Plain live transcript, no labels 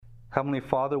Heavenly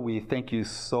Father, we thank you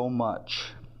so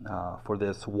much for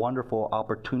this wonderful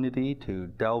opportunity to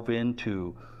delve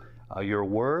into your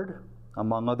word,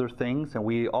 among other things. And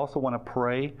we also want to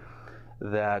pray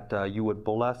that you would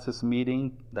bless this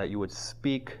meeting, that you would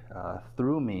speak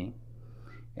through me,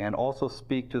 and also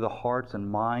speak to the hearts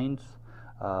and minds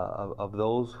of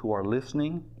those who are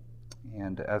listening,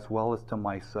 and as well as to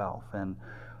myself. And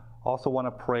also want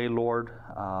to pray, Lord,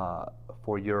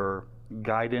 for your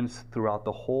guidance throughout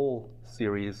the whole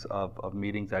series of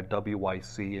meetings at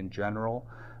WYC in general.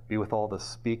 Be with all the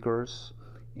speakers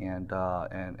and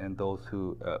those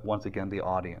who, once again, the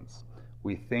audience.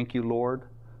 We thank you, Lord.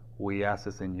 We ask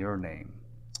this in your name.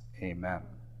 Amen.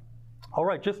 All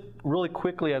right, just really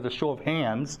quickly as a show of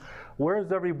hands, where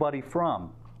is everybody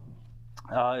from?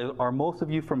 Are most of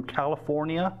you from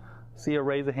California? See a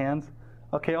raise of hands?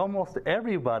 Okay, almost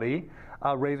everybody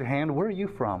raise a hand. Where are you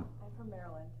from? I'm from Maryland.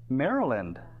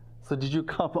 Maryland. So did you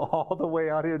come all the way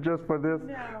out here just for this?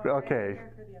 No. Okay. I'm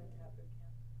here for the MCAT boot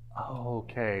camp.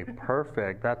 Okay,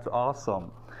 perfect. That's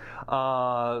awesome.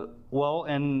 Well,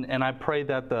 and I pray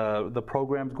that the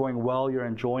program's going well. You're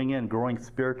enjoying it and growing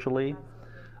spiritually.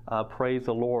 Praise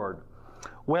the Lord.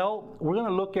 Well, we're going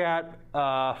to look at,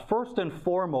 first and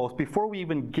foremost, before we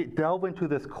even delve into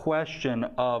this question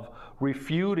of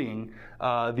refuting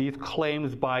these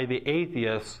claims by the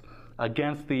atheists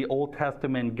against the Old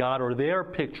Testament God, or their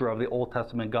picture of the Old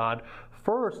Testament God,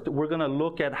 first we're going to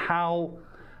look at how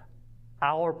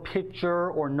our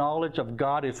picture or knowledge of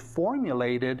God is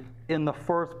formulated in the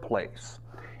first place.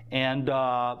 And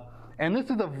this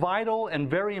is a vital and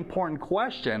very important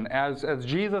question, as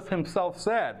Jesus himself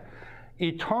said.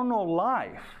 Eternal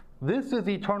life, this is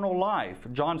eternal life,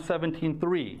 John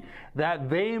 17:3,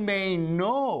 that they may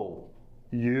know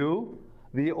you,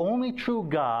 the only true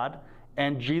God,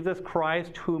 and Jesus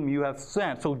Christ whom you have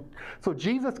sent. So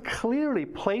Jesus clearly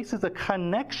places a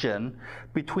connection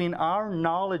between our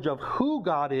knowledge of who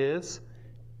God is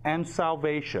and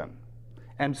salvation.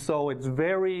 And so it's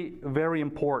very, very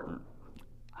important,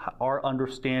 our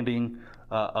understanding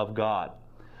of God.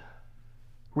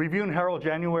 Review and Herald,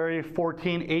 January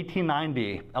 14,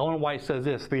 1890. Ellen White says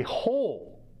this: the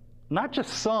whole, not just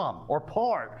some or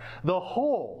part, the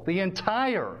whole, the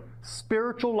entire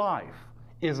spiritual life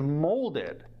is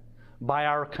molded by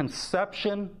our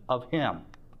conception of Him.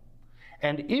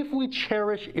 And if we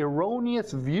cherish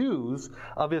erroneous views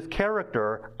of His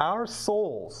character, our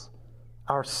souls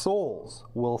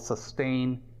will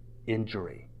sustain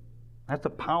injury. That's a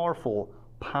powerful,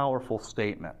 powerful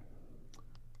statement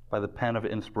by the pen of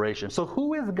inspiration. So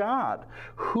who is God?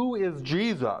 Who is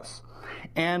Jesus?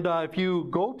 And if you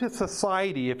go to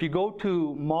society, if you go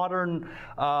to modern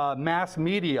mass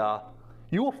media,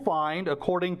 you will find,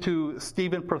 according to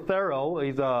Stephen Prothero,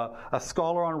 he's a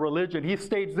scholar on religion, he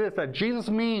states this, that Jesus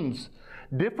means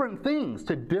different things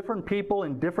to different people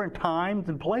in different times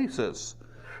and places.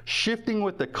 Shifting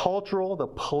with the cultural, the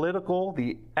political,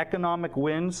 the economic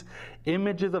winds,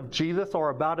 images of Jesus are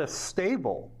about as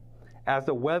stable as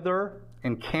the weather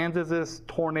in Kansas's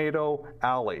Tornado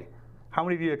Alley. How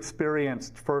many of you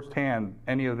experienced firsthand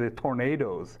any of the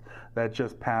tornadoes that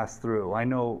just passed through? I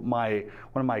know one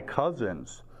of my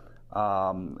cousins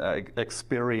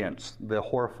experienced the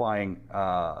horrifying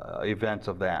events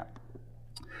of that.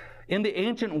 In the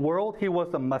ancient world, he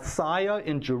was the Messiah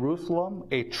in Jerusalem,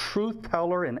 a truth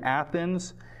teller in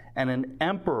Athens, and an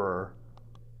emperor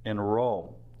in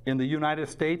Rome. In the United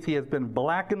States, he has been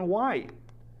black and white,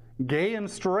 gay and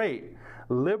straight,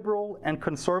 liberal and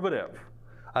conservative,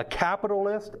 a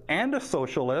capitalist and a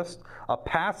socialist, a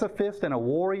pacifist and a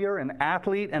warrior, an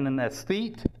athlete and an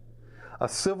aesthete, a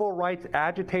civil rights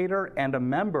agitator and a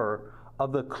member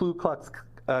of the Ku Klux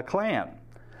Klan.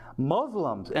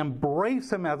 Muslims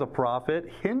embrace him as a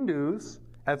prophet, Hindus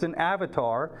as an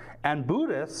avatar, and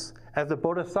Buddhists as a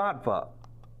bodhisattva.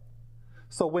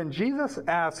 So when Jesus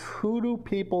asks, "Who do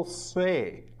people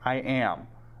say I am?"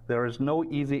 there is no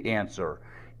easy answer,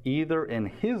 either in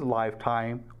his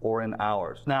lifetime or in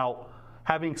ours. Now,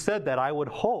 having said that, I would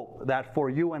hope that for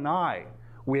you and I,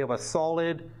 we have a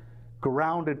solid,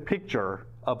 grounded picture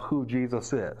of who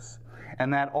Jesus is,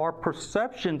 and that our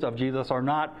perceptions of Jesus are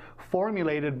not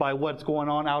formulated by what's going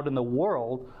on out in the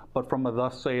world, but from a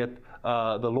 "thus saith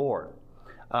the Lord."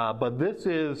 But this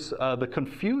is the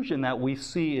confusion that we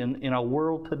see in our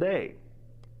world today.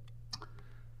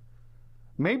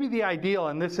 Maybe the ideal,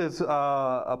 and this is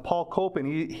Paul Copan,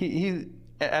 he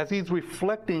as he's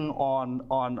reflecting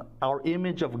on our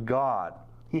image of God,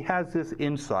 he has this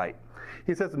insight.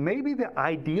 He says, maybe the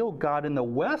ideal God in the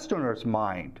Westerner's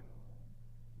mind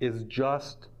is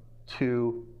just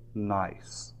too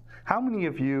nice. How many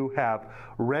of you have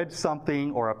read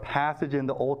something or a passage in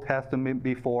the Old Testament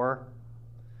before,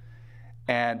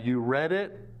 and you read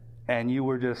it, and you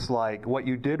were just like, what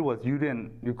you did was you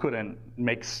couldn't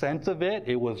make sense of it.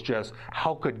 It was just,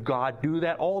 how could God do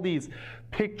that? All these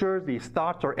pictures, these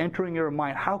thoughts are entering your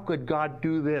mind. How could God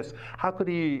do this? How could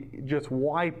he just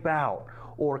wipe out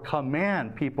or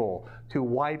command people to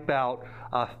wipe out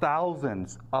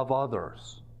thousands of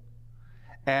others?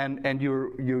 And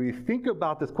you think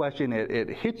about this question, it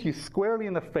hits you squarely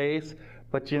in the face,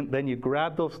 but then you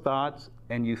grab those thoughts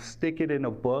and you stick it in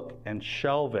a book and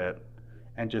shelve it,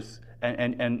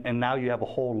 and now you have a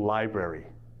whole library.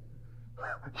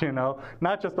 You know,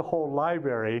 not just a whole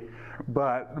library,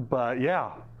 but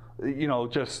yeah, you know,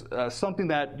 just something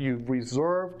that you've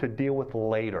reserved to deal with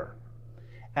later.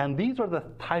 And these are the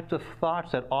types of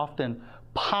thoughts that often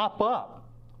pop up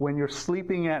when you're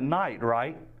sleeping at night,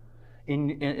 right?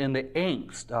 In the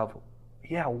angst of,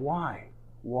 yeah, why?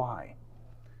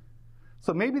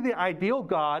 So maybe the ideal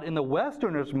God in the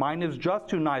Westerner's mind is just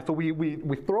too nice. So we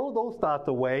throw those thoughts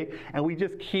away and we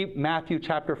just keep Matthew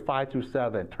chapter 5 through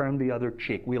 7. Turn the other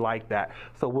cheek. We like that.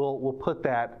 So we'll put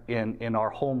that in our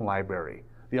home library.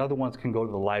 The other ones can go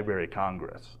to the Library of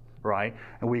Congress, right?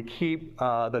 And we keep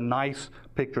the nice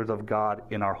pictures of God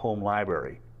in our home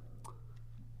library.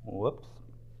 Whoops.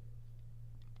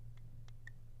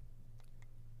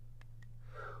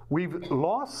 We've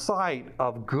lost sight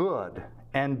of good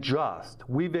and just.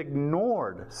 We've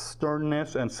ignored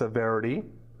sternness and severity,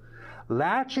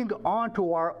 latching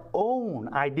onto our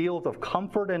own ideals of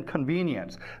comfort and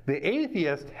convenience. The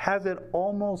atheist has it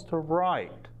almost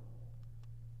right.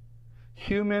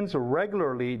 Humans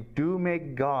regularly do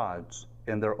make gods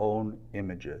in their own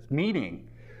images, meaning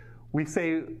we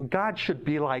say God should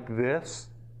be like this.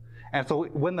 And so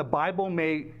when the Bible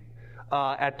may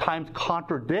at times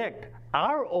contradict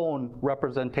our own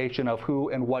representation of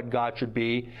who and what God should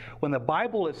be, when the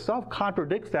Bible itself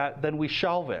contradicts that, then we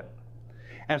shelve it.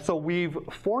 And so we've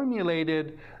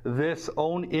formulated this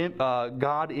own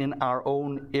God in our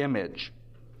own image.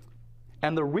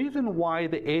 And the reason why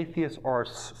the atheists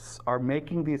are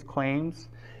making these claims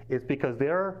is because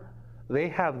they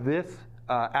have this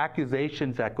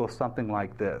accusations that go something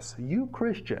like this. You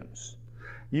Christians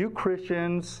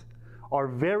are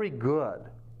very good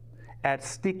at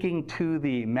sticking to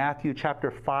the Matthew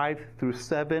chapter 5 through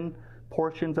 7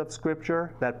 portions of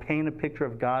Scripture that paint a picture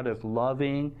of God as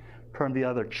loving, turn the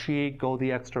other cheek, go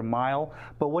the extra mile.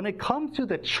 But when it comes to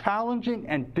the challenging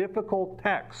and difficult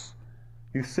texts,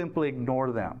 you simply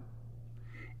ignore them.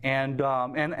 And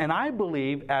I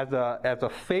believe as a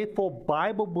faithful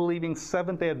Bible-believing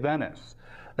Seventh-day Adventist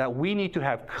that we need to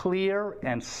have clear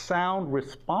and sound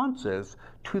responses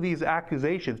to these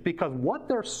accusations, because what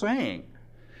they're saying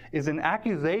is an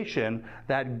accusation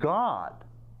that God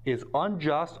is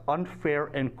unjust, unfair,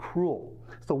 and cruel.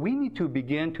 So we need to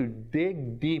begin to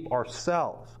dig deep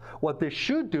ourselves. What this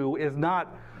should do is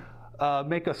not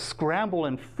make us scramble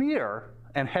in fear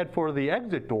and head for the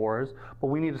exit doors, but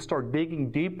we need to start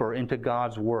digging deeper into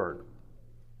God's Word.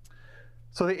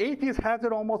 So the atheist has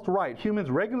it almost right. Humans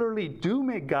regularly do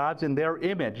make gods in their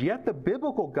image, yet the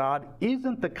biblical God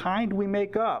isn't the kind we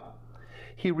make up.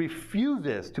 He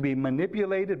refuses to be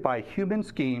manipulated by human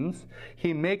schemes.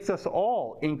 He makes us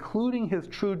all, including his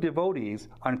true devotees,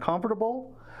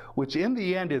 uncomfortable, which in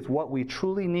the end is what we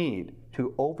truly need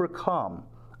to overcome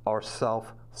our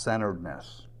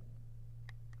self-centeredness.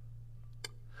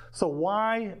 So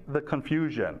why the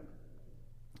confusion?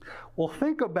 Well,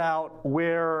 think about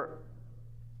where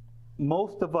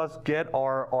most of us get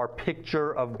our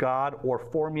picture of God or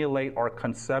formulate our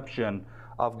conception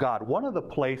of God. One of the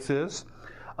places,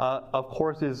 of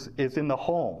course, is in the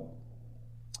home,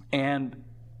 and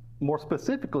more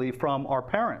specifically from our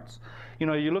parents. You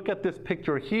know, you look at this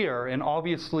picture here, and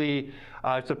obviously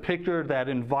it's a picture that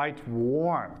invites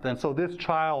warmth. And so this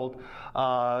child,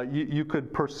 you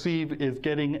could perceive, is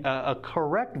getting a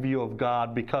correct view of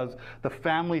God because the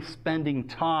family's spending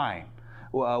time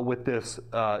with this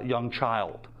young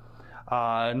child.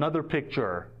 Another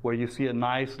picture where you see a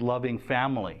nice, loving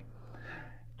family.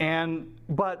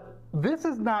 But this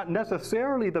is not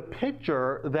necessarily the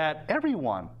picture that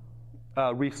everyone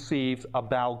receives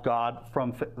about God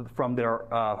from their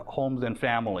homes and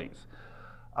families.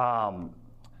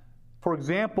 For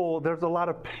example, there's a lot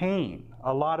of pain.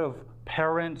 A lot of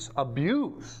parents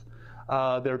abuse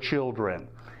their children.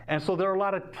 And so there are a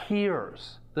lot of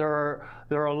tears. There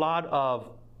are a lot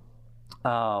of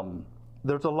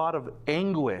there's a lot of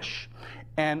anguish.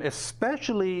 And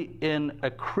especially in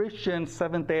a Christian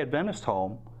Seventh-day Adventist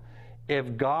home,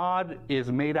 if God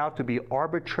is made out to be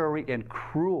arbitrary and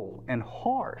cruel and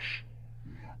harsh,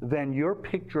 then your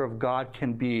picture of God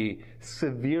can be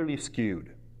severely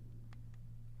skewed.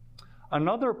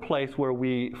 Another place where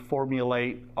we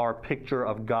formulate our picture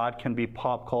of God can be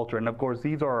pop culture. And of course,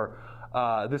 this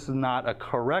is not a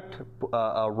correct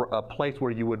a place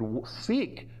where you would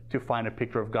seek to find a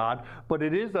picture of God, but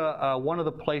it is one of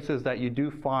the places that you do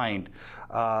find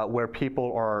where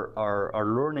people are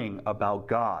learning about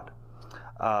God.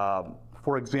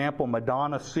 For example,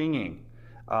 Madonna singing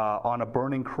on a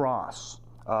burning cross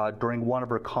during one of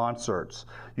her concerts.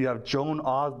 You have Joan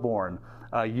Osborne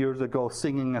years ago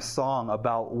singing a song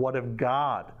about what if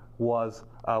God was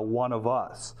one of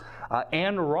us.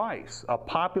 Anne Rice, a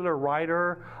popular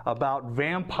writer about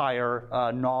vampire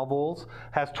novels,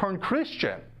 has turned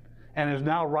Christian and is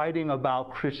now writing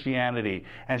about Christianity.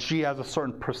 And she has a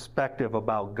certain perspective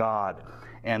about God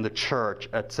and the church,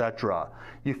 etc.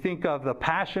 You think of the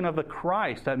Passion of the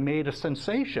Christ that made a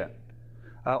sensation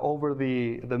over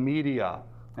the media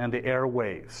and the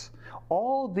airwaves.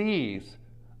 All these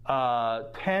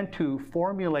tend to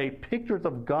formulate pictures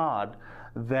of God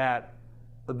that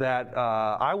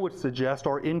I would suggest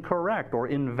are incorrect or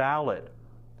invalid.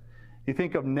 You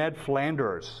think of Ned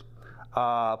Flanders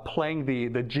playing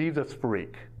the Jesus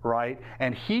freak, right?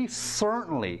 And he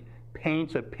certainly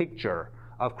paints a picture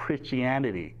of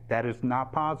Christianity that is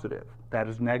not positive, that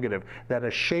is negative, that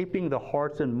is shaping the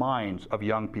hearts and minds of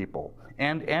young people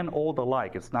and old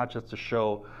alike. It's not just a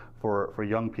show for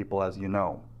young people, as you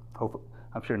know.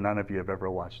 I'm sure none of you have ever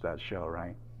watched that show,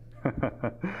 right?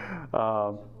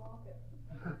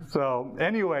 So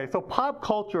anyway, so pop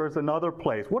culture is another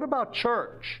place. What about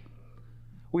church?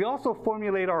 We also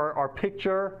formulate our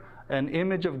picture and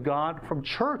image of God from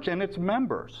church and its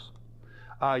members.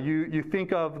 You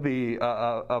think of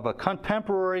of a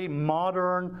contemporary,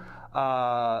 modern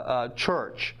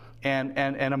church and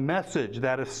a message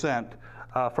that is sent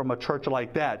from a church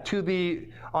like that.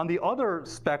 On the other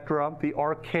spectrum, the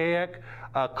archaic,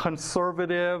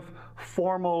 conservative,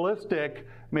 formalistic,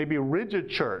 maybe rigid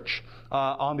church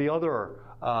on the other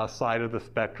side of the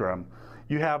spectrum.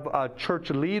 You have church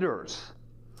leaders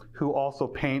who also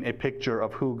paint a picture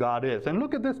of who God is. And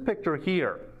look at this picture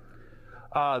here.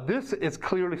 This is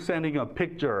clearly sending a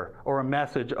picture or a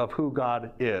message of who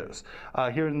God is.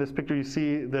 Here in this picture you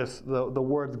see the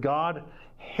words, God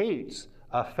hates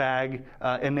fag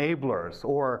enablers,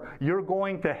 or you're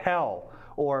going to hell,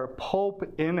 or Pope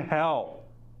in hell.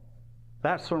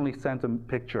 That certainly sends a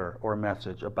picture or a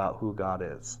message about who God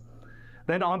is.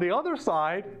 Then on the other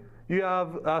side, you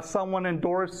have someone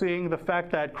endorsing the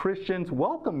fact that Christians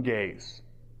welcome gays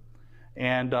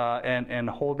and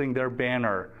holding their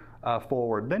banner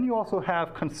forward. Then you also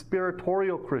have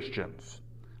conspiratorial Christians,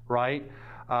 right?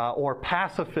 Or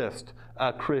pacifist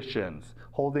Christians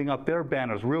holding up their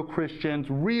banners. Real Christians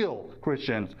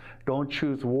don't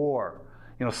choose war.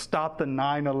 Stop the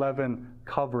 9/11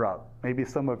 cover-up. Maybe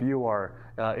some of you are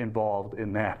involved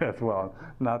in that as well.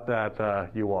 Not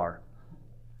that you are.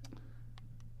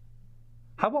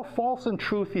 How about false and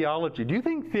true theology? Do you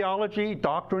think theology,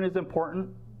 doctrine is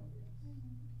important?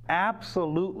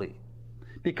 Absolutely.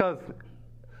 Because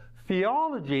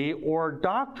theology or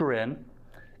doctrine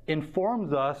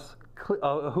informs us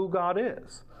who God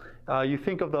is. You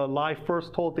think of the lie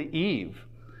first told to Eve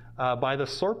by the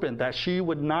serpent, that she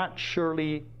would not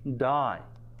surely die.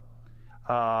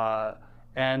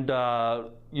 And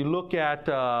you look at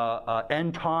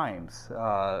end times,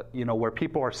 where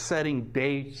people are setting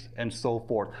dates and so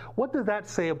forth. What does that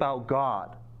say about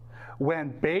God? When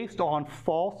based on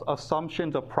false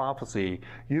assumptions of prophecy,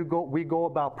 we go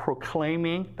about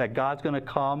proclaiming that God's going to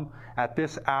come at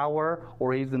this hour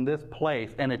or He's in this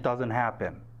place, and it doesn't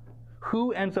happen.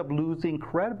 Who ends up losing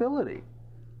credibility?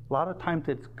 A lot of times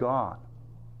it's God.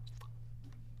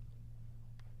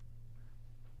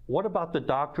 What about the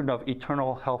doctrine of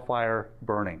eternal hellfire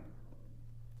burning?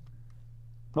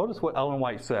 Notice what Ellen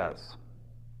White says.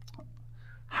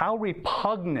 How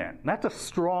repugnant, that's a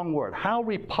strong word, how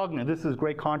repugnant, this is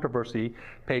great controversy,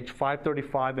 page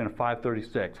 535 and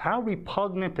 536. How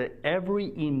repugnant to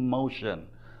every emotion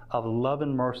of love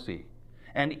and mercy,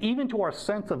 and even to our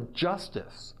sense of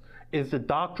justice, is the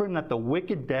doctrine that the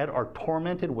wicked dead are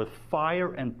tormented with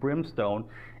fire and brimstone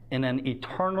in an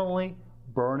eternally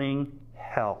burning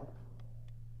hell.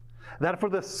 That for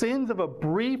the sins of a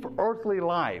brief earthly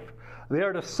life, they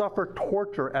are to suffer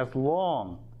torture as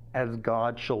long as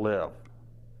God shall live.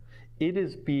 It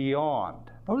is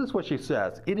beyond, notice what she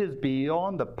says, it is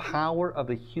beyond the power of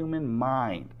the human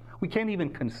mind. We can't even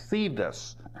conceive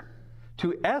this.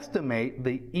 To estimate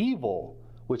the evil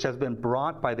which has been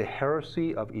brought by the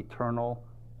heresy of eternal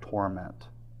torment.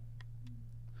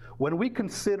 when we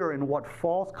consider in what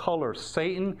false colors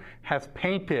Satan has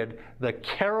painted the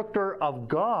character of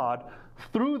God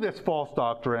through this false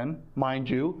doctrine, mind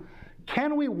you,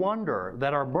 can we wonder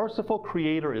that our merciful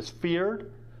Creator is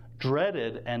feared,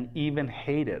 dreaded, and even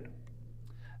hated?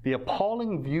 The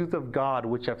appalling views of God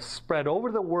which have spread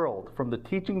over the world from the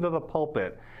teachings of the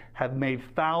pulpit have made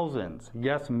thousands,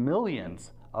 yes,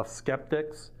 millions of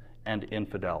skeptics and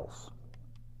infidels.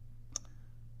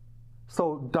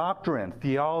 So doctrine,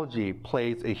 theology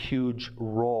plays a huge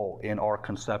role in our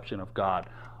conception of God.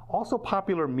 Also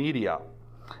popular media.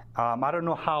 I don't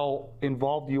know how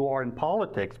involved you are in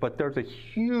politics, but there's a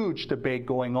huge debate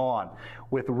going on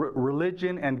with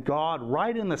religion and God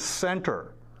right in the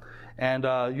center. And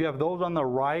you have those on the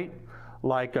right,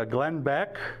 like Glenn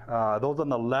Beck, those on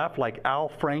the left, like Al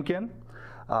Franken,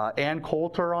 Ann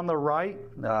Coulter on the right,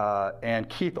 and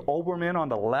Keith Olbermann on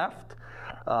the left,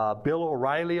 Bill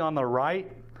O'Reilly on the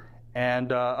right,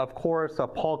 and of course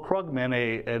Paul Krugman,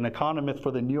 an economist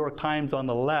for the New York Times, on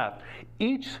the left,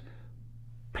 each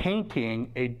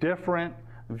painting a different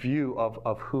view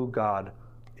of who God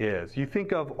is. You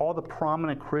think of all the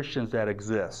prominent Christians that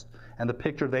exist and the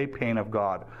picture they paint of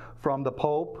God, from the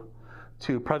Pope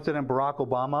to President Barack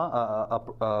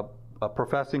Obama, a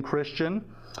professing Christian,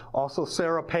 also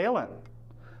Sarah Palin,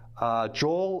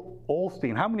 Joel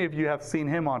Osteen. How many of you have seen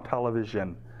him on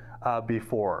television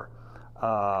before?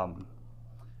 Former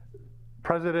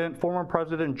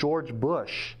President George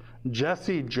Bush,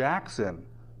 Jesse Jackson,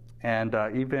 and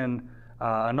even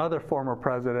another former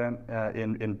president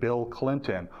in Bill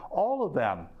Clinton. All of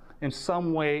them, in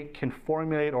some way, can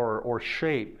formulate or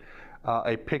shape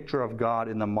a picture of God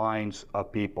in the minds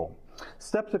of people.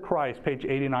 Steps of Christ, page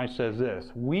 89, says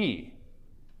this: we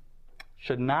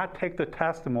should not take the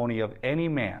testimony of any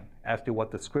man as to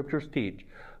what the Scriptures teach,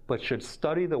 but should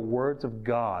study the words of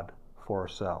God for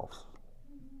ourselves.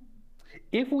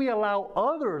 If we allow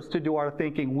others to do our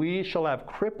thinking, we shall have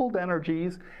crippled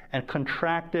energies and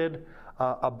contracted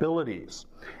abilities.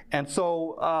 And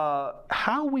so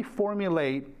how we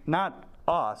formulate, not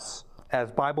us as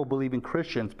Bible-believing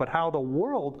Christians, but how the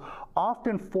world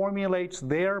often formulates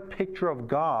their picture of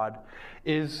God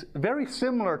is very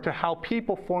similar to how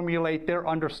people formulate their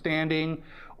understanding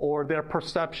or their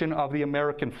perception of the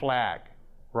American flag,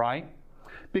 right?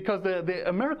 Because the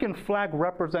American flag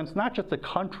represents not just a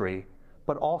country,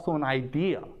 but also an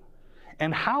idea.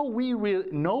 And how we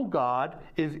know God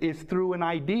is through an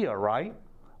idea, right?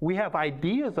 We have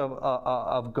ideas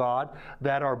of God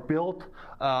that are built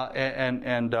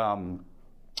and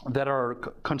that are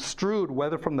construed,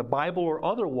 whether from the Bible or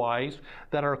otherwise,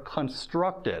 that are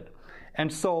constructed.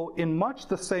 And so in much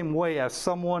the same way as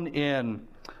someone in,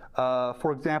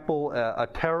 for example, a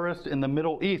terrorist in the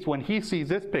Middle East, when he sees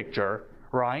this picture,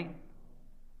 right,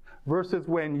 versus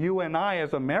when you and I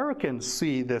as Americans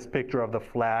see this picture of the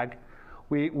flag,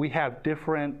 we have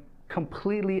different,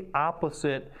 completely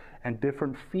opposite and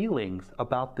different feelings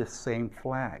about this same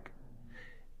flag.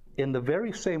 In the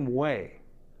very same way,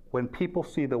 when people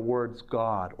see the words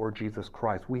God or Jesus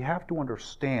Christ, we have to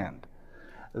understand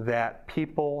that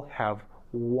people have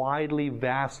widely,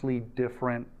 vastly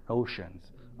different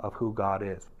notions of who God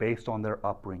is based on their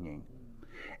upbringing.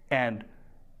 And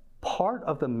part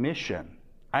of the mission,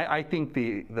 I think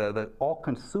the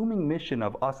all-consuming mission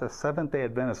of us as Seventh-day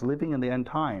Adventists living in the end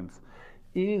times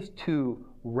is to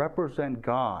represent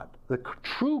God, the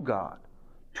true God,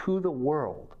 to the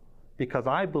world, because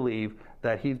I believe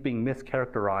that He's being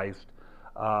mischaracterized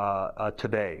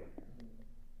today.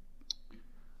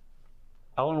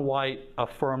 Ellen White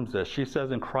affirms this. She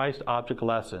says in Christ Object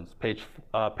Lessons,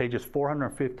 pages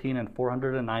 415 and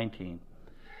 419,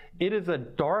 it is a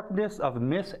darkness of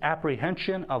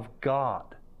misapprehension of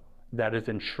God that is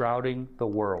enshrouding the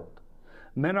world.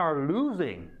 Men are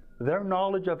losing their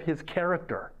knowledge of His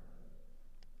character.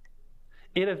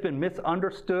 It has been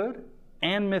misunderstood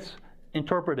and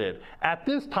misinterpreted. At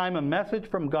this time, a message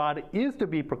from God is to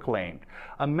be proclaimed,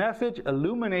 a message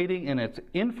illuminating in its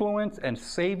influence and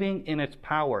saving in its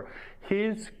power.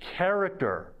 His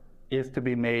character is to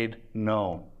be made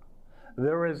known.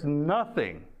 There is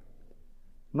nothing,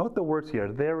 note the words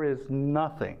here, there is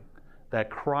nothing that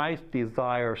Christ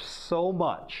desires so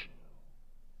much.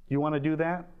 You want to do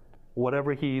that?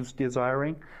 Whatever He's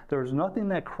desiring? There's nothing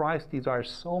that Christ desires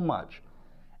so much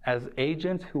as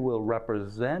agents who will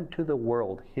represent to the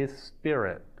world His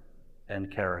Spirit and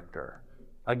character.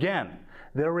 Again,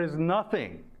 there is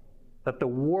nothing that the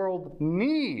world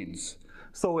needs.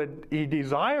 So He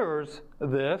desires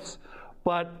this,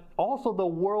 but also the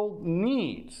world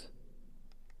needs.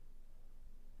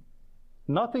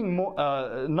 Nothing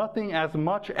as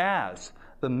much as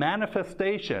the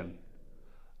manifestation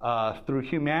through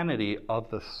humanity of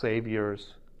the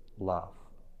Savior's love.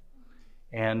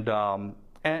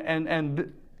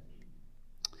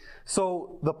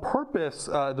 So the purpose,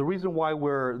 the reason why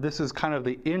this is kind of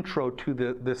the intro to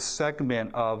this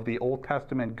segment of the Old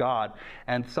Testament God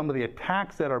and some of the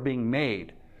attacks that are being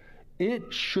made,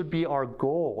 it should be our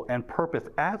goal and purpose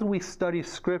as we study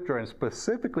Scripture, and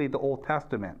specifically the Old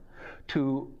Testament,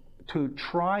 to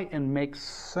try and make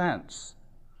sense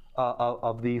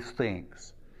of these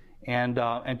things and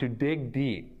to dig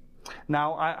deep.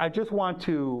 Now, I just want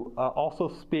to also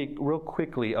speak real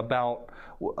quickly about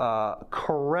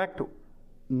correct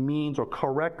means or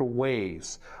correct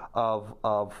ways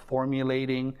of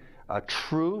formulating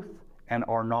truth and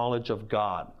our knowledge of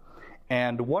God.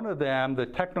 And one of them, the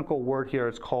technical word here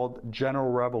is called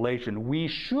general revelation. We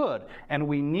should and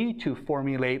we need to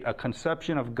formulate a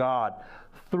conception of God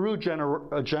through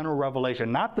general revelation,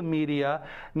 not the media,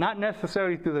 not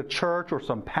necessarily through the church or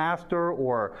some pastor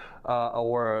or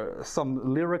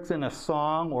some lyrics in a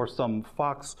song or some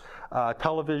Fox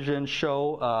television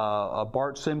show,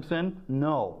 Bart Simpson.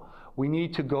 No, we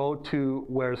need to go to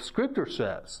where Scripture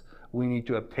says we need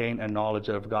to obtain a knowledge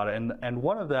of God. And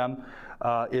one of them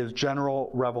is general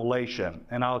revelation.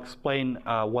 And I'll explain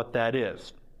what that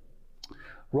is.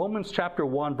 Romans chapter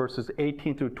 1, verses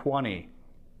 18 through 20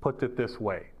 puts it this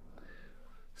way.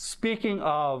 Speaking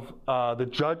of the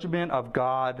judgment of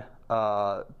God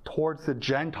towards the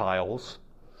Gentiles,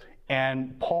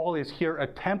 and Paul is here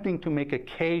attempting to make a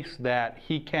case that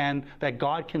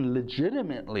God can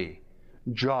legitimately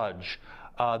judge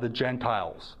the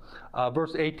Gentiles.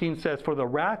 Verse 18 says, "For the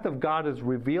wrath of God is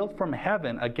revealed from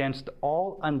heaven against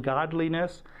all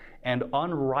ungodliness and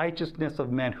unrighteousness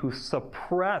of men who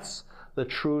suppress the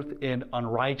truth in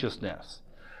unrighteousness.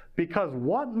 Because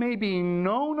what may be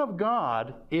known of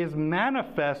God is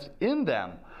manifest in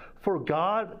them, for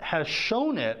God has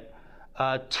shown it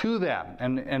to them."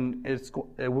 And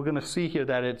we're going to see here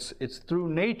that it's through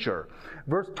nature.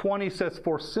 Verse 20 says,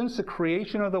 "For since the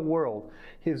creation of the world,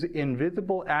 his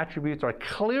invisible attributes are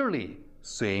clearly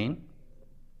seen."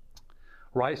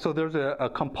 Right? So there's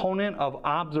a component of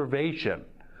observation.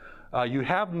 You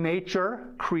have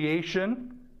nature,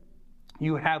 creation.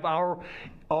 You have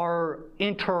our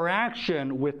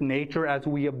interaction with nature as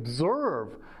we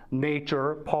observe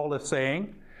nature, Paul is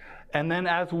saying. And then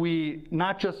as we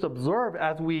not just observe,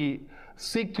 as we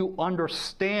seek to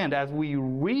understand, as we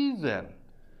reason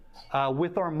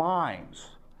with our minds,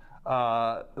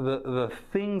 the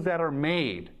things that are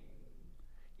made,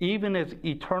 even as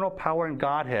eternal power and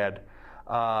Godhead,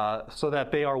 so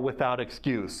that they are without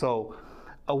excuse. So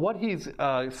what he's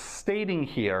stating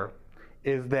here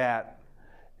is that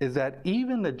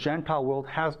even the Gentile world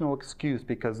has no excuse,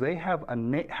 because they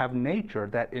have nature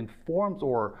that informs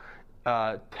or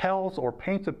tells or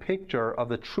paints a picture of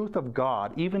the truth of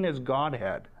God, even as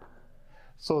Godhead,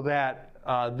 so that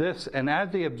and as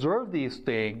they observe these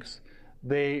things,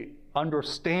 they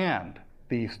understand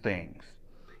these things.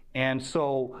 And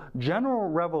so, general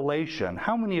revelation,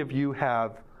 how many of you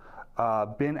have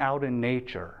been out in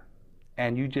nature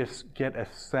and you just get a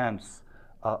sense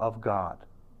of God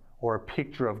or a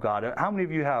picture of God? How many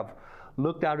of you have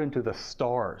looked out into the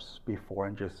stars before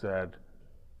and just said,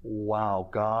 "Wow,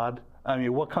 God"? I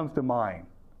mean, what comes to mind?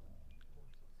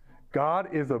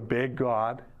 God is a big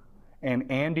God,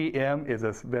 and Andy M. is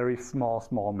a very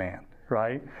small man,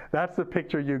 right? That's the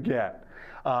picture you get.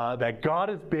 That God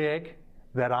is big,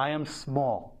 that I am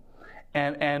small.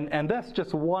 And that's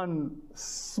just one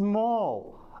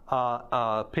small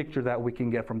picture that we can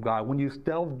get from God. When you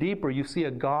delve deeper, you see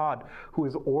a God who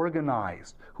is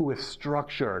organized, who is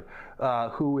structured,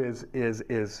 who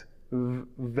is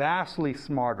vastly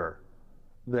smarter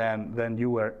than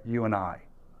you and I.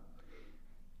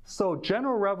 So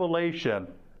general revelation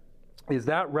is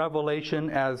that revelation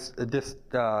as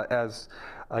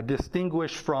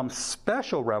distinguished from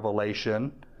special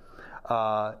revelation,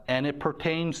 and it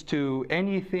pertains to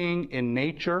anything in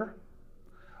nature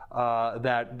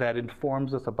that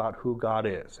informs us about who God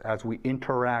is as we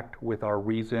interact with our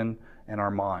reason and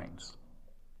our minds.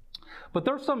 But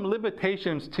there are some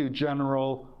limitations to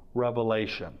general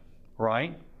revelation,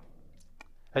 right?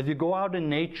 As you go out in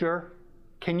nature,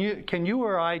 can you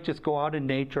or I just go out in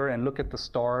nature and look at the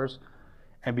stars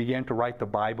and begin to write the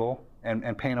Bible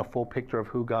and paint a full picture of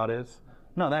who God is?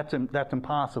 No, that's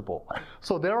impossible.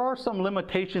 So there are some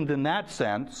limitations in that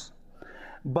sense,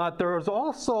 but there's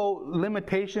also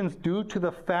limitations due to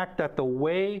the fact that the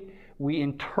way we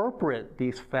interpret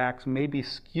these facts may be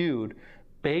skewed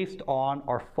based on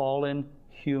our fallen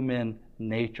human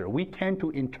nature. We tend to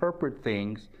interpret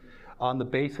things on the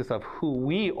basis of who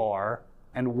we are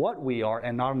and what we are,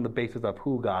 and not on the basis of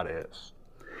who God is.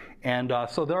 And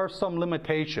so there are some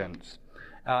limitations,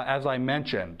 as I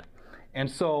mentioned. And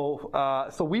so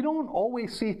we don't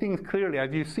always see things clearly.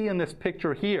 As you see in this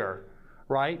picture here,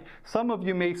 right? Some of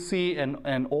you may see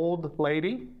an old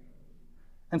lady,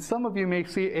 and some of you may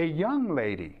see a young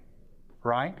lady,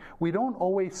 right? We don't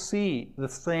always see the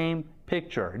same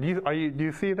picture. Do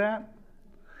you see that?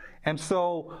 And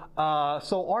so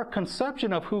our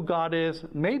conception of who God is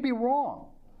may be wrong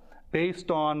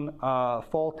based on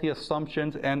faulty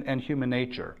assumptions and human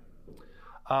nature.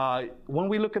 When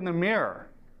we look in the mirror,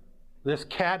 this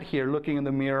cat here looking in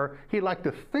the mirror, he'd like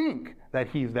to think that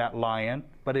he's that lion,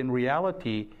 but in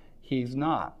reality, he's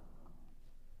not.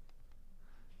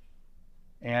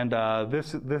 And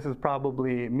this is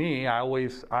probably me. I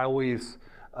always we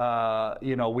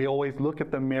always look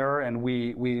at the mirror and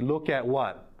we look at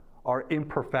what? Our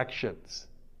imperfections,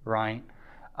 right?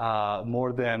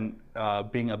 More than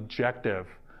being objective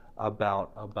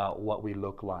about what we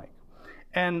look like.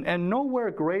 And nowhere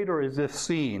greater is this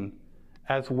seen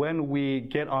as when we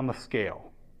get on the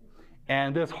scale.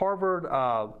 And this Harvard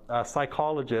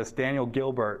psychologist, Daniel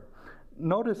Gilbert,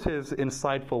 notice his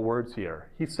insightful words here.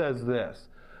 He says this: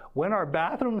 when our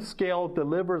bathroom scale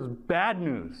delivers bad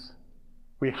news,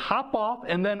 we hop off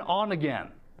and then on again,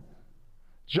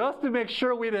 just to make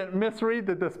sure we didn't misread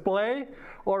the display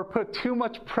or put too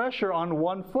much pressure on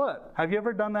one foot. Have you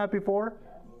ever done that before?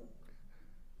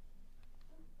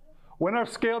 When our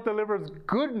scale delivers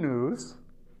good news,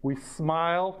 we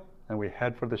smile and we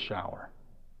head for the shower.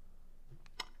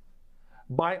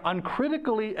 By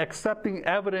uncritically accepting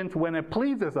evidence when it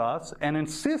pleases us and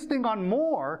insisting on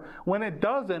more when it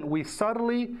doesn't, we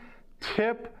subtly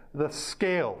tip the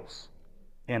scales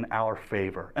in our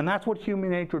favor. And that's what human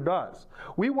nature does.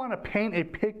 We want to paint a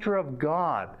picture of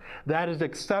God that is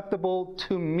acceptable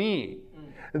to me,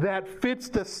 that fits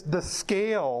the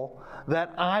scale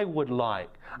that I would like.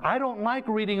 I don't like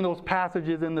reading those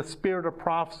passages in the spirit of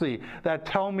prophecy that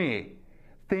tell me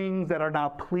things that are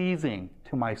not pleasing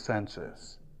to my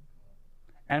senses.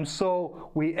 And so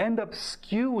we end up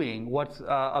skewing what's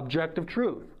objective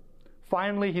truth.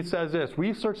 Finally, he says this: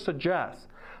 research suggests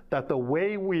that the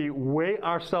way we weigh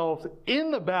ourselves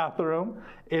in the bathroom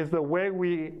is the way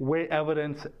we weigh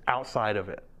evidence outside of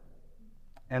it.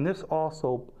 And this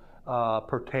also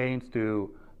pertains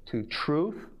to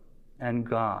truth and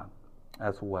God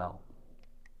as well.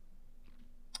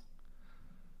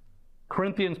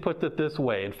 Corinthians puts it this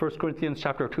way in 1 Corinthians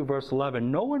chapter 2, verse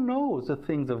 11, no one knows the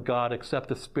things of God except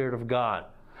the Spirit of God.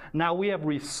 Now we have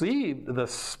received the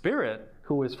Spirit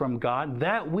who is from God,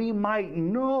 that we might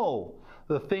know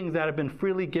the things that have been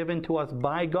freely given to us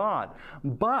by God.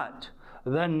 But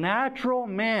the natural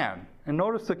man, and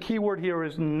notice the key word here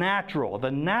is natural, the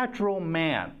natural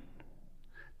man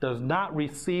does not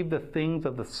receive the things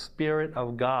of the Spirit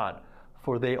of God,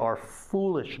 for they are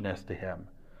foolishness to him.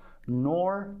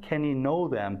 Nor can he know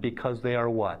them because they are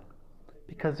what?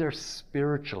 Because they're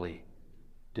spiritually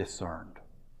discerned.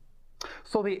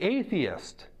 So the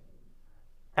atheist,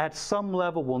 at some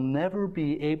level, will never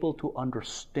be able to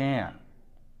understand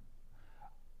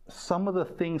some of the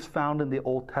things found in the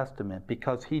Old Testament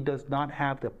because he does not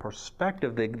have the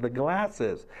perspective, the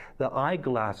glasses, the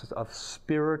eyeglasses of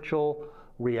spiritual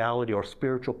reality or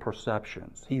spiritual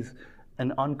perceptions. He's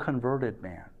an unconverted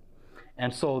man.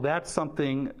 And so that's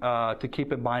something to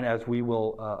keep in mind as we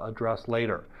will address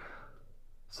later.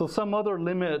 So some other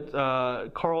limit,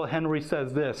 Carl Henry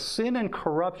says this: sin and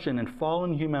corruption in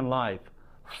fallen human life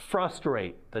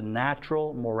frustrate the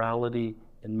natural morality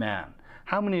in man.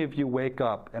 How many of you wake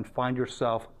up and find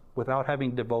yourself, without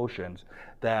having devotions,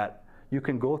 that you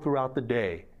can go throughout the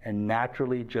day and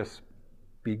naturally just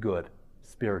be good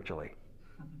spiritually?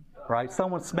 Right?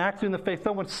 Someone smacks you in the face,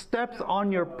 someone steps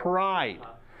on your pride,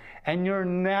 and your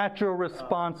natural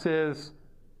response is,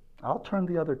 I'll turn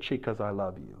the other cheek because I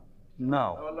love you.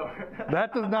 No,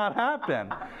 that does not happen,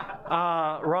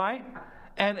 right?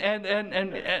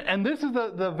 And this is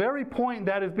the very point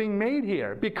that is being made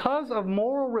here. Because of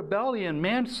moral rebellion,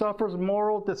 man suffers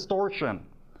moral distortion.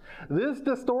 This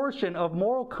distortion of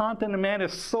moral content in man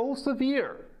is so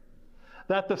severe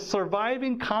that the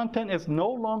surviving content is no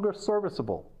longer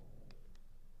serviceable.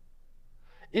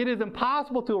 It is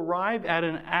impossible to arrive at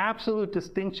an absolute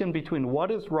distinction between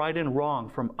what is right and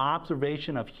wrong from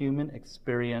observation of human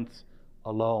experience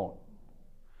alone.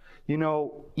 You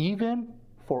know, even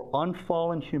for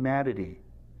unfallen humanity,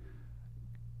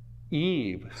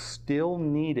 Eve still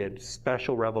needed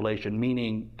special revelation,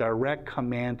 meaning direct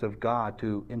commands of God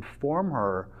to inform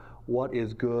her what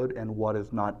is good and what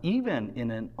is not, even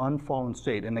in an unfallen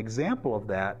state. An example of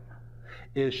that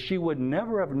is she would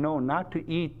never have known not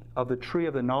to eat of the tree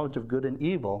of the knowledge of good and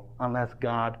evil unless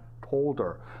God told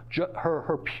her.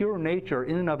 Her pure nature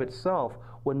in and of itself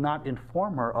would not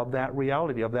inform her of that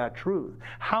reality, of that truth.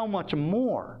 How much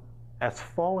more, as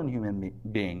fallen human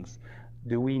beings,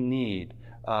 do we need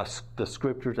the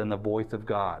Scriptures and the voice of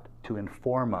God to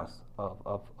inform us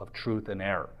of truth and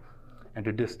error and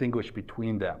to distinguish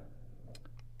between them?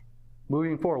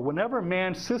 Moving forward, whenever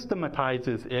man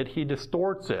systematizes it, he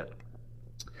distorts it,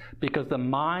 because the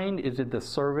mind is in the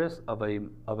service of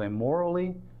a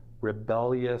morally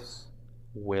rebellious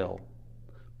will.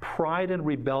 Pride and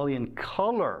rebellion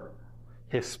color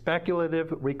his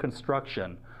speculative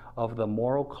reconstruction of the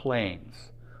moral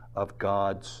claims of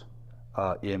God's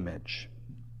image.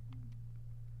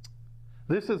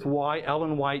 This is why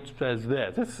Ellen White says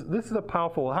this. This is a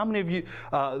powerful. How many of you?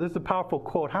 This is a powerful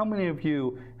quote. How many of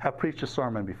you have preached a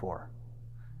sermon before?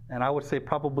 And I would say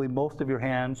probably most of your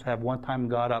hands have one time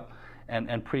got up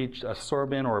and preached a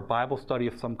sermon or a Bible study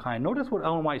of some kind. Notice what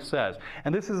Ellen White says,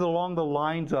 and this is along the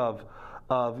lines of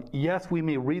yes, we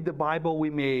may read the Bible, we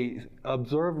may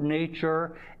observe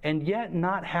nature, and yet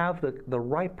not have the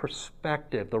right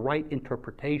perspective, the right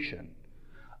interpretation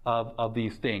of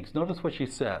these things. Notice what she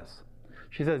says.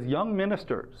 She says, young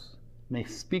ministers may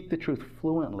speak the truth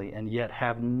fluently and yet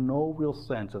have no real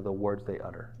sense of the words they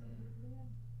utter.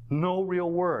 No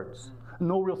real words,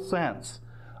 no real sense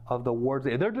of the words.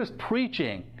 They're just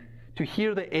preaching to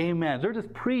hear the amens. They're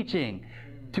just preaching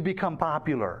to become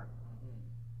popular,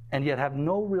 and yet have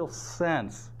no real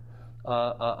sense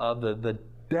of the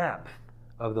depth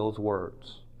of those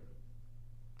words.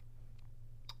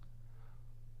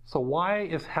 So why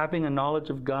is having a knowledge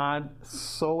of God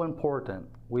so important?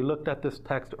 We looked at this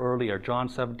text earlier, John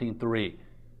 17:3.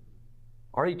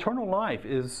 Our eternal life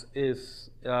is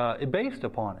based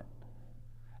upon it.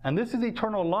 And this is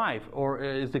eternal life, or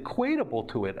is equatable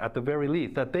to it at the very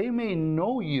least, that they may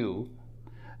know you,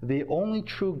 the only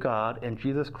true God, and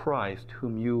Jesus Christ,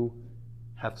 whom you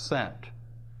have sent.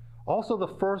 Also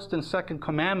the first and second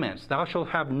commandments, thou shalt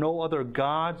have no other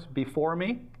gods before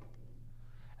me,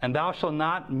 and thou shalt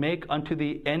not make unto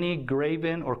thee any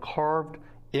graven or carved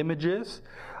images.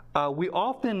 We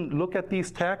often look at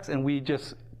these texts and we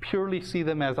just purely see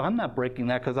them as, I'm not breaking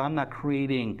that because I'm not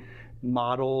creating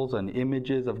models and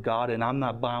images of God and I'm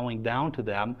not bowing down to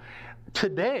them.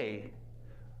 Today,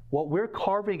 what we're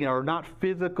carving are not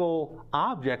physical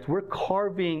objects. We're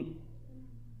carving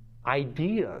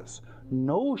ideas,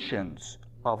 notions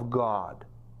of God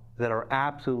that are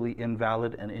absolutely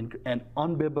invalid and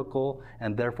unbiblical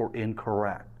and therefore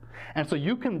incorrect. And so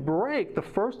you can break the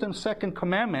first and second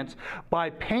commandments by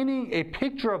painting a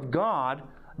picture of God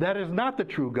that is not the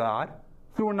true God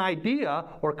through an idea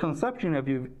or conception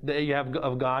that you have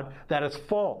of God that is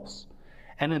false.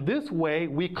 And in this way,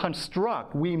 we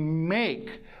make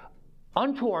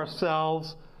unto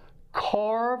ourselves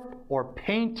carved or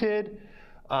painted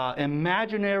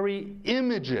imaginary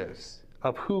images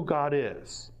of who God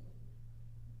is.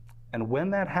 And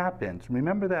when that happens,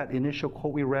 remember that initial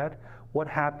quote we read? What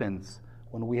happens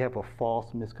when we have a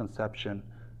false misconception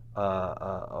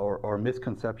or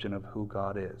misconception of who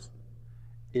God is?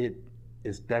 It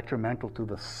is detrimental to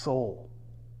the soul.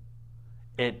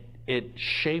 It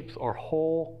shapes our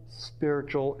whole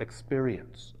spiritual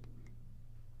experience.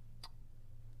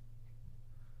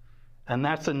 And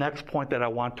that's the next point that I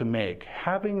want to make.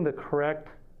 Having the correct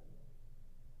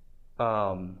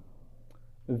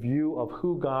view of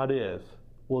who God is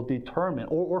will determine,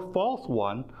 or false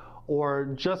one,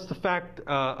 or just the fact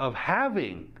of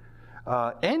having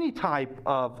any type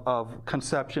of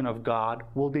conception of God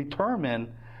will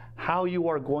determine how you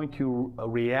are going to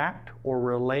react or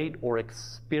relate or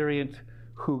experience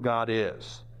who God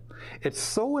is. It's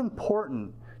so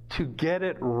important to get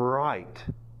it right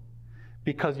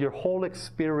because your whole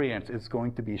experience is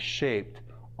going to be shaped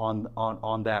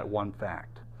on that one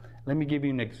fact. Let me give you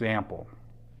an example.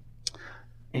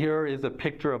 Here is a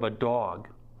picture of a dog.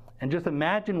 And just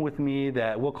imagine with me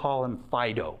that we'll call him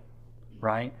Fido,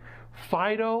 right?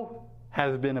 Fido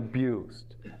has been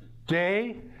abused.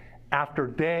 Day after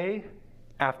day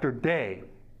after day,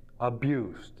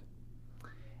 abused.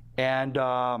 And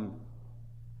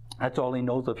that's all he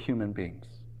knows of human beings,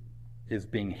 is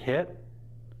being hit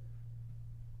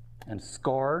and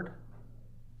scarred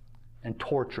and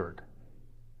tortured.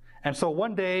 And so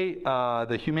one day,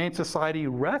 the Humane Society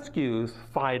rescues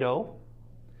Fido,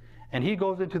 and he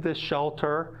goes into this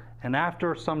shelter, and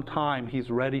after some time, he's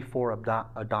ready for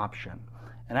adoption.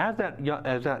 And as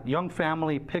that young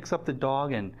family picks up the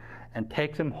dog and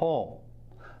takes him home,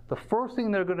 the first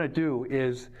thing they're going to do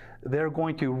is they're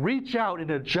going to reach out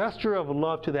in a gesture of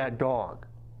love to that dog.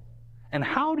 And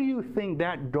how do you think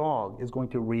that dog is going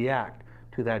to react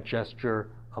to that gesture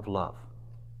of love?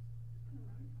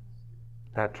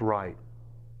 That's right.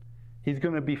 He's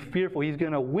going to be fearful. He's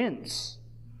going to wince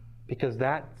because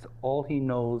that's all he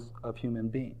knows of human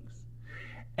beings.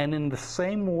 And in the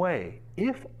same way,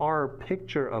 if our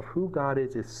picture of who God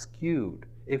is skewed,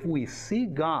 if we see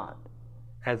God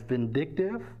as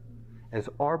vindictive, as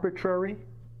arbitrary,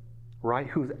 right,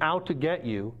 who's out to get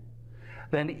you,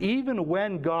 then even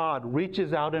when God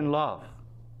reaches out in love,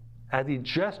 as he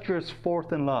gestures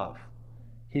forth in love,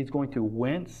 he's going to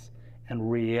wince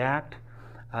and react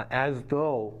as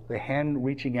though the hand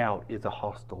reaching out is a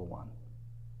hostile one.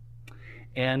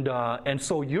 And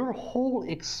so your whole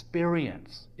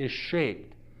experience is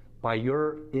shaped by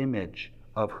your image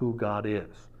of who God is.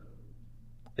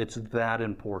 It's that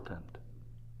important.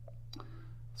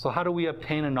 So how do we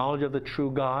obtain a knowledge of the true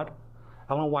God?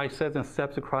 Ellen White says in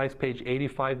Steps of Christ, page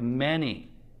 85, many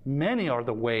are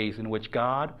the ways in which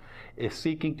God is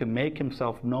seeking to make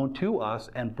himself known to us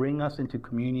and bring us into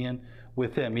communion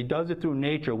with him. He does it through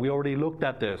nature. We already looked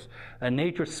at this. And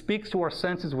nature speaks to our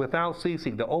senses without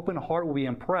ceasing. The open heart will be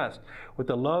impressed with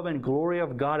the love and glory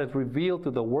of God as revealed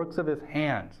through the works of his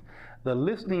hands. The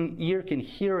listening ear can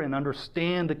hear and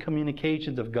understand the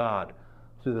communications of God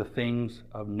through the things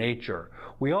of nature.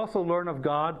 We also learn of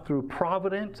God through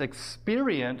providence,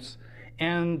 experience,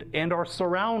 and our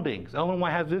surroundings. Ellen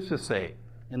White has this to say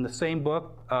in the same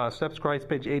book, Steps of Christ,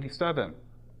 page 87.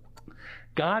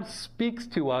 God speaks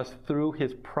to us through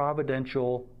his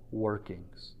providential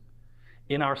workings.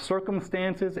 In our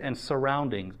circumstances and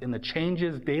surroundings, in the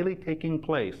changes daily taking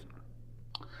place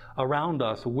around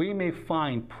us, we may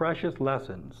find precious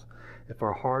lessons if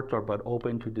our hearts are but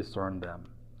open to discern them.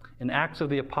 In Acts of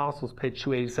the Apostles, page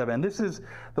 287, and this is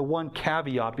the one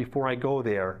caveat before I go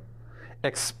there.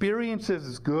 Experiences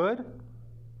is good,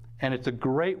 and it's a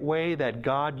great way that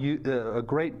God, a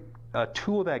great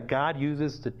tool that God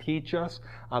uses to teach us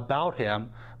about him,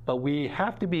 but we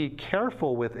have to be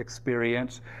careful with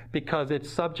experience because it's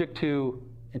subject to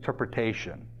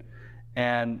interpretation.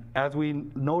 And as we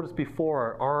noticed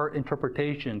before, our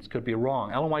interpretations could be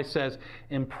wrong. Ellen White says,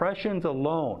 impressions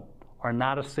alone are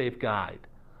not a safe guide.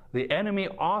 The enemy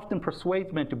often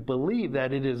persuades men to believe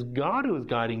that it is God who is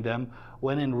guiding them,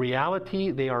 when in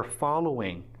reality they are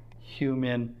following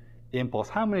human impulse.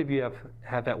 How many of you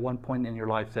have at one point in your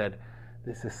life said,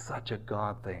 this is such a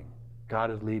God thing.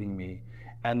 God is leading me.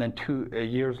 And then 2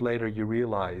 years later you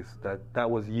realize that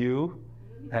was you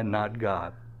and not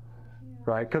God.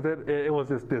 Right? Because it was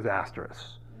just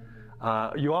disastrous.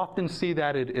 You often see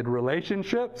that in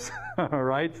relationships,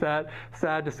 right?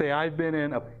 Sad to say, I've been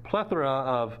in a plethora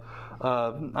of,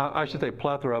 I should say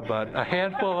plethora, but a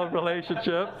handful of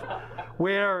relationships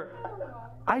where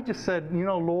I just said,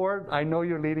 Lord, I know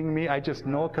you're leading me. I just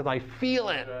know it because I feel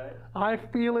it. I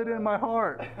feel it in my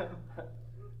heart.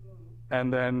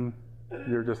 And then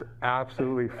you're just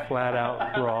absolutely flat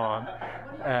out wrong.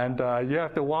 And you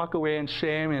have to walk away in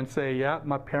shame and say, yeah,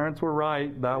 my parents were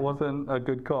right. That wasn't a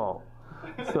good call.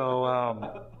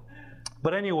 So,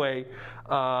 but anyway,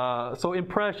 so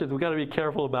impressions, we've got to be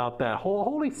careful about that.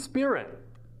 Holy Spirit.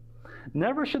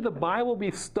 Never should the Bible be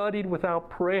studied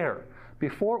without prayer.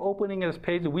 Before opening this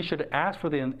page, we should ask for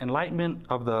the enlightenment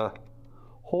of the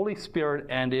Holy Spirit,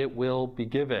 and it will be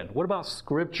given. What about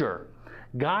Scripture?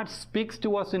 God speaks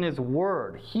to us in his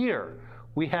Word. Here,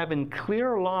 we have in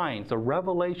clear lines a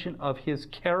revelation of his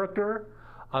character,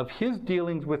 of his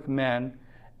dealings with men,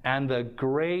 and the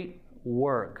great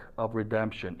work of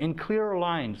redemption. In clearer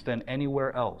lines than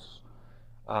anywhere else,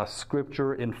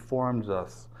 Scripture informs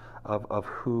us of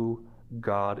who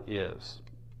God is.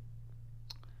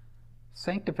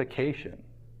 Sanctification.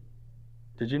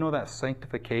 Did you know that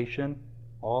sanctification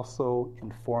also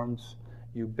informs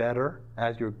you better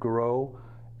as you grow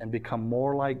and become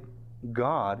more like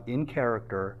God in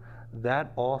character?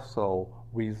 That also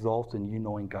results in you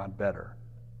knowing God better.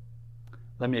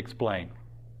 Let me explain.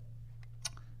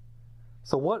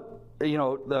 So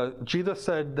Jesus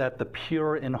said that the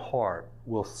pure in heart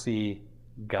will see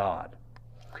God.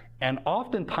 And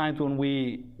oftentimes when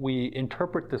we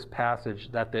interpret this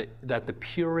passage that the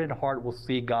pure in heart will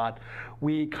see God,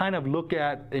 we kind of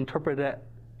interpret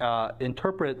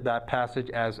that passage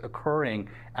as occurring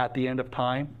at the end of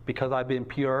time. Because I've been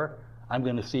pure, I'm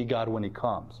going to see God when he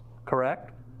comes. Correct?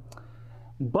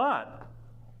 But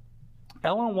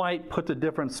Ellen White puts a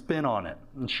different spin on it.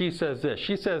 And she says this.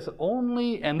 She says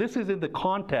only, and this is in the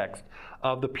context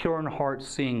of the pure in heart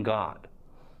seeing God.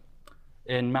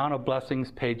 In Mount of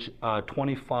Blessings, page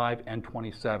 25 and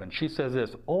 27. She says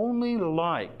this, only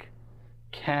like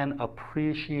can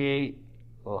appreciate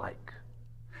like.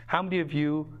 How many of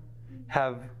you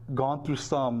have gone through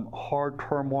some hard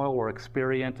turmoil or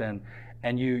experience,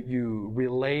 and you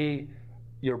relay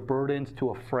your burdens to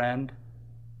a friend,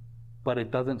 but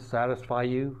it doesn't satisfy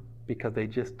you because they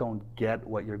just don't get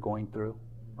what you're going through,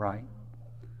 right?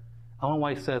 Ellen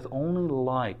White says only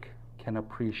like can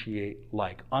appreciate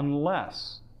like,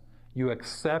 unless you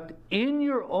accept in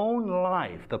your own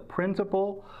life the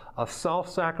principle of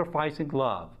self-sacrificing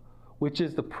love, which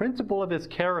is the principle of his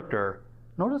character.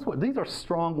 Notice what these are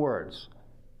strong words.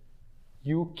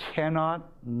 You cannot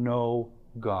know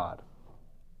God.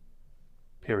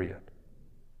 Period.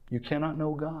 You cannot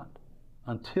know God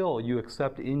until you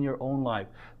accept in your own life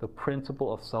the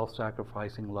principle of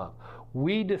self-sacrificing love.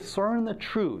 We discern the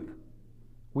truth.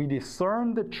 We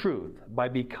discern the truth by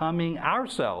becoming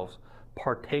ourselves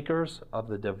partakers of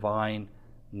the divine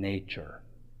nature.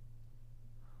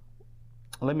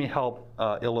 Let me help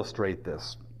illustrate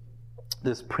this.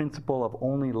 This principle of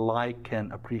only like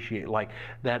can appreciate like.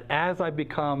 That as I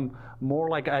become more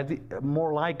like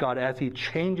God, as He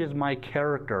changes my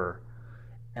character,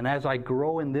 and as I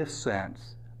grow in this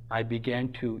sense, I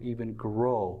begin to even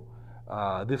grow.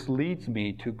 This leads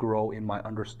me to grow in my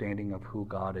understanding of who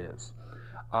God is.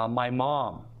 My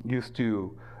mom used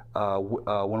to,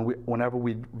 whenever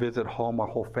we visit home, our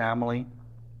whole family,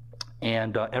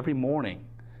 and every morning,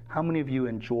 how many of you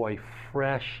enjoy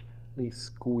freshly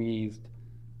squeezed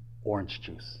orange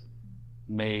juice?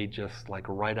 Made just like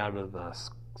right out of the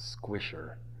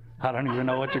squisher. I don't even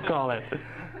know what you call it.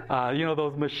 You know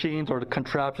those machines or the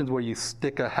contraptions where you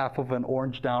stick a half of an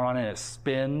orange down on it and it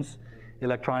spins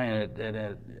electronically and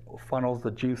it funnels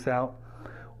the juice out?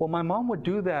 Well, my mom would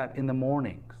do that in the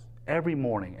mornings, every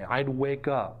morning. I'd wake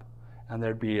up and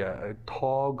there'd be a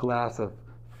tall glass of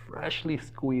freshly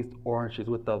squeezed oranges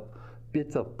with the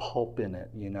bits of pulp in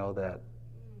it, you know, that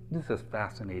this is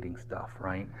fascinating stuff,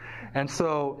 right? And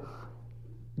so,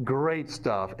 great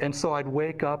stuff. And so I'd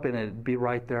wake up and it'd be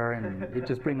right there and it'd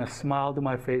just bring a smile to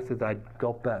my face as I'd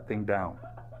gulp that thing down.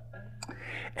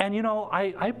 And you know,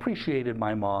 I appreciated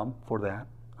my mom for that.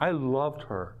 I loved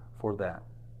her for that.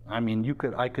 I mean,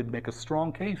 I could make a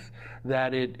strong case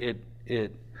that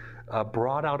it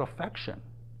brought out affection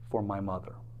for my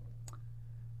mother.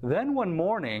 Then one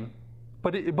morning,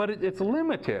 but it's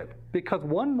limited, because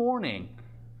one morning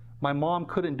my mom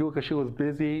couldn't do it because she was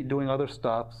busy doing other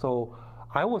stuff. So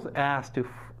I was asked to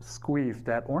squeeze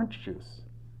that orange juice,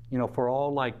 you know, for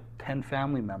all like 10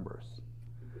 family members.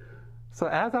 So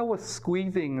as I was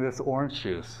squeezing this orange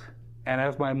juice, and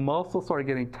as my muscles started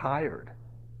getting tired,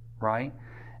 right?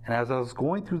 And as I was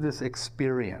going through this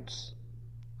experience,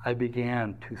 I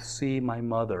began to see my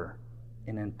mother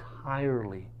in an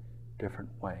entirely different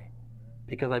way,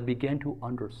 because I began to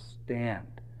understand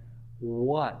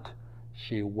what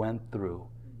she went through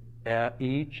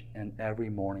each and every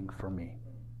morning for me.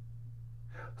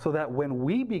 So that when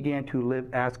we began to live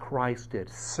as Christ did,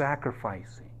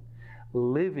 sacrificing,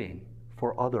 living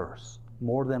for others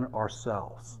more than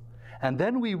ourselves, and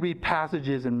then we read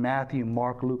passages in Matthew,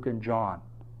 Mark, Luke, and John,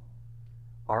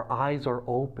 our eyes are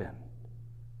open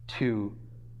to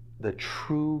the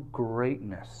true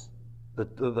greatness,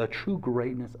 the true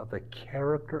greatness of the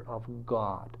character of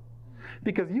God.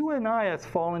 Because you and I, as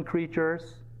fallen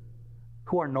creatures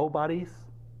who are nobodies,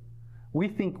 we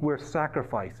think we're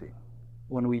sacrificing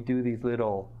when we do these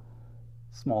little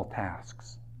small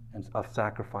tasks of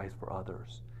sacrifice for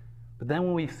others. But then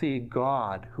when we see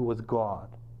God, who was God,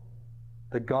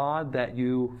 the God that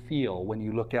you feel when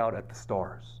you look out at the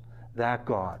stars, that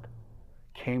God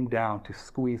came down to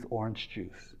squeeze orange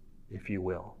juice, if you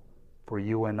will, for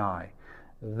you and I.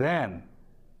 Then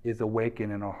is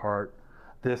awakened in our heart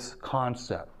this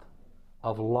concept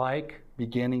of like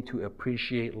beginning to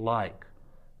appreciate like.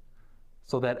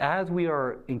 So that as we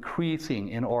are increasing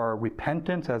in our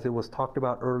repentance, as it was talked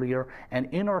about earlier,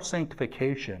 and in our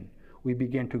sanctification, we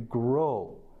begin to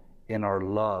grow in our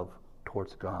love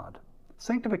towards God.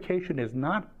 Sanctification is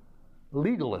not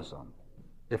legalism.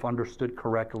 If understood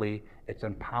correctly, it's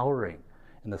empowering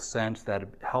in the sense that it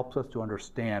helps us to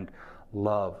understand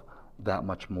love that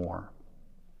much more.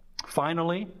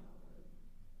 Finally,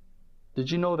 did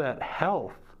you know that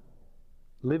health,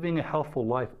 living a healthful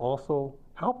life, also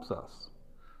helps us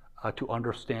to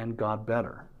understand God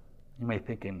better? You may be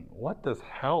thinking, what does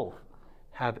health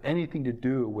have anything to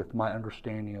do with my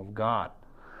understanding of God?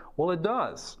 Well, it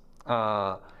does.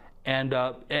 And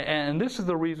this is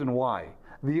the reason why.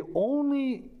 The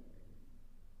only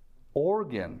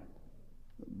organ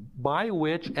by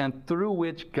which and through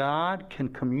which God can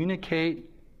communicate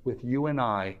with you and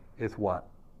I is what?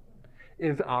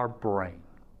 Is our brain.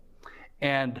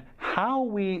 And how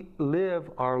we live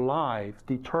our lives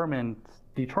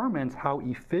determines how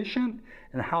efficient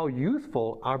and how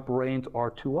useful our brains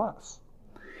are to us.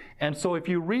 And so if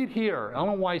you read here,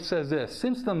 Ellen White says this: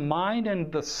 since the mind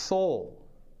and the soul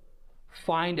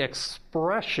find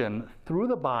expression through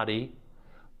the body,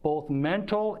 both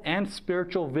mental and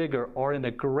spiritual vigor are in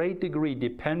a great degree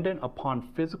dependent upon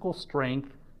physical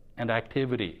strength and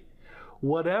activity.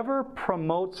 Whatever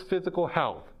promotes physical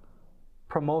health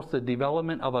promotes the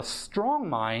development of a strong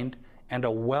mind and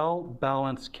a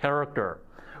well-balanced character.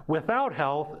 Without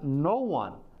health,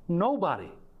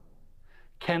 nobody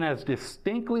can as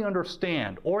distinctly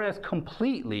understand or as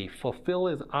completely fulfill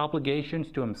his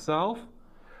obligations to himself,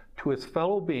 to his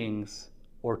fellow beings,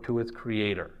 or to his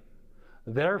Creator.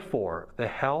 Therefore, the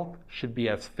health should be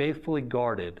as faithfully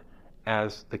guarded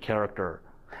as the character.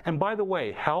 And by the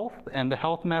way, health and the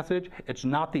health message, it's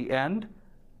not the end.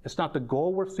 It's not the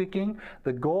goal we're seeking.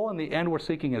 The goal and the end we're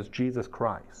seeking is Jesus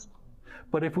Christ.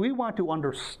 But if we want to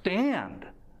understand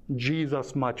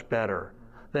Jesus much better,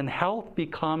 then health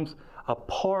becomes a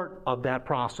part of that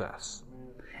process.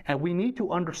 And we need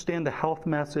to understand the health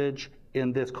message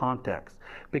in this context,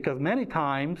 because many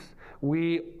times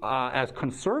we, as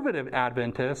conservative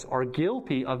Adventists, are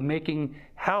guilty of making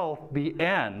health the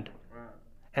end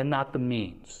and not the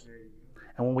means.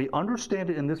 And when we understand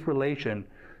it in this relation,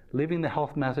 living the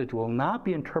health message will not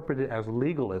be interpreted as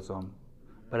legalism,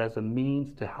 but as a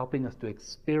means to helping us to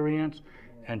experience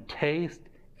and taste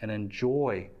and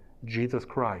enjoy Jesus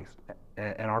Christ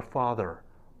and our Father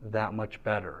that much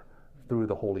better through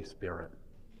the Holy Spirit.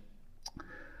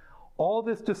 All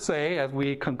this to say, as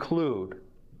we conclude,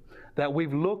 that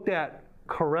we've looked at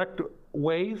correct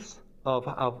ways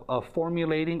of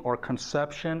formulating our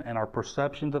conception and our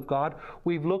perceptions of God.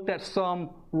 We've looked at some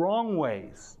wrong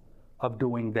ways of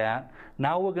doing that.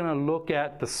 Now we're going to look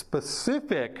at the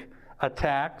specific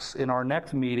attacks in our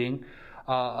next meeting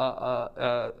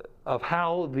of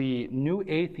how the new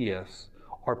atheists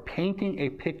are painting a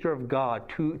picture of God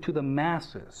to the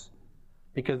masses,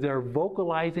 because they're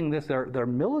vocalizing this, they're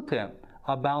militant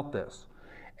about this.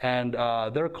 And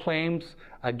their claims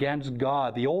against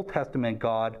God, the Old Testament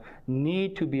God,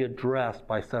 need to be addressed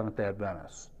by Seventh-day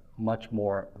Adventists much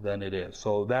more than it is.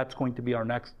 So that's going to be our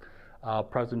next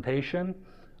presentation.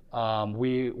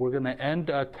 We're going to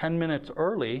end 10 minutes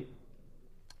early,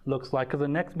 looks like, because the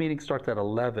next meeting starts at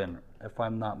 11, if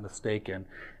I'm not mistaken.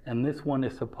 And this one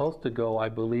is supposed to go, I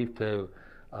believe, to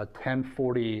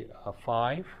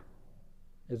 10:45.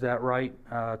 Is that right?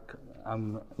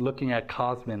 I'm looking at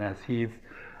Cosmin as he's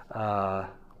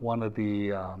one of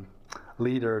the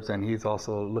leaders, and he's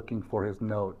also looking for his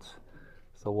notes.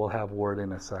 So we'll have word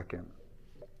in a second.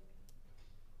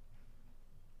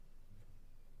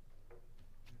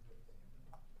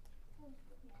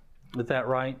 Is that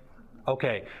right?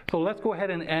 Okay, so let's go ahead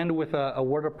and end with a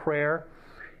word of prayer.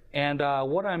 And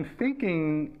what I'm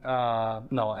thinking,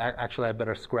 actually I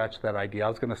better scratch that idea. I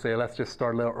was going to say let's just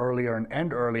start a little earlier and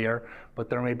end earlier, but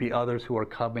there may be others who are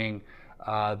coming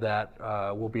that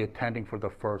will be attending for the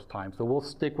first time. So we'll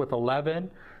stick with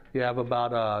 11. You have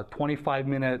about a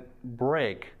 25-minute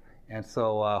break, and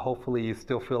so hopefully you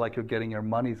still feel like you're getting your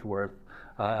money's worth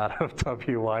out of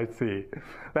WYC.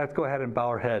 Let's go ahead and bow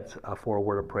our heads for a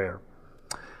word of prayer.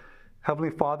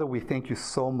 Heavenly Father, we thank you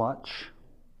so much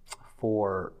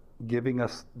for giving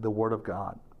us the Word of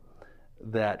God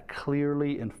that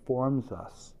clearly informs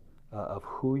us of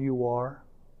who you are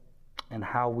and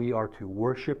how we are to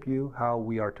worship you, how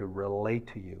we are to relate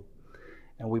to you.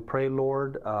 And we pray,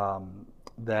 Lord,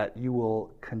 that you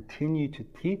will continue to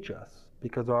teach us,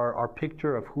 because our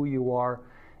picture of who you are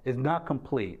is not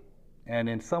complete. And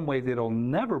in some ways, it'll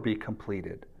never be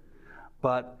completed.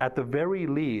 But at the very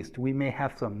least, we may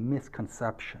have some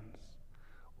misconceptions.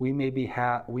 We may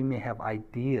have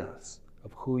ideas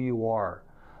of who you are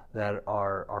that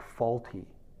are faulty,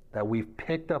 that we've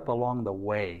picked up along the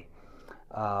way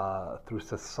through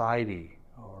society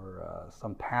or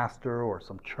some pastor or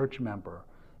some church member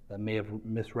that may have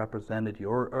misrepresented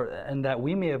you, and that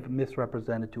we may have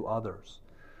misrepresented to others.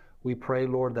 We pray,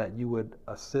 Lord, that you would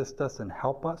assist us and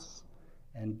help us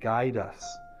and guide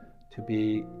us to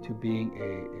being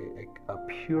a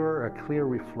pure, a clear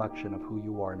reflection of who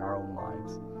you are in our own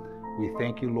lives. We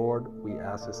thank you, Lord. We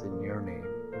ask this in your name.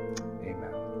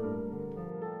 Amen.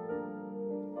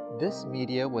 This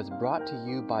media was brought to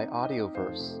you by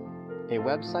Audioverse, a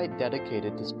website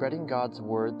dedicated to spreading God's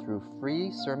Word through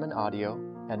free sermon audio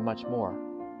and much more.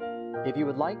 If you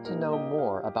would like to know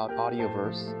more about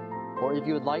Audioverse, or if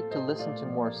you would like to listen to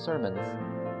more sermons,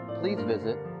 please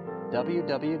visit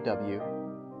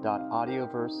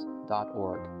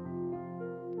www.audioverse.org.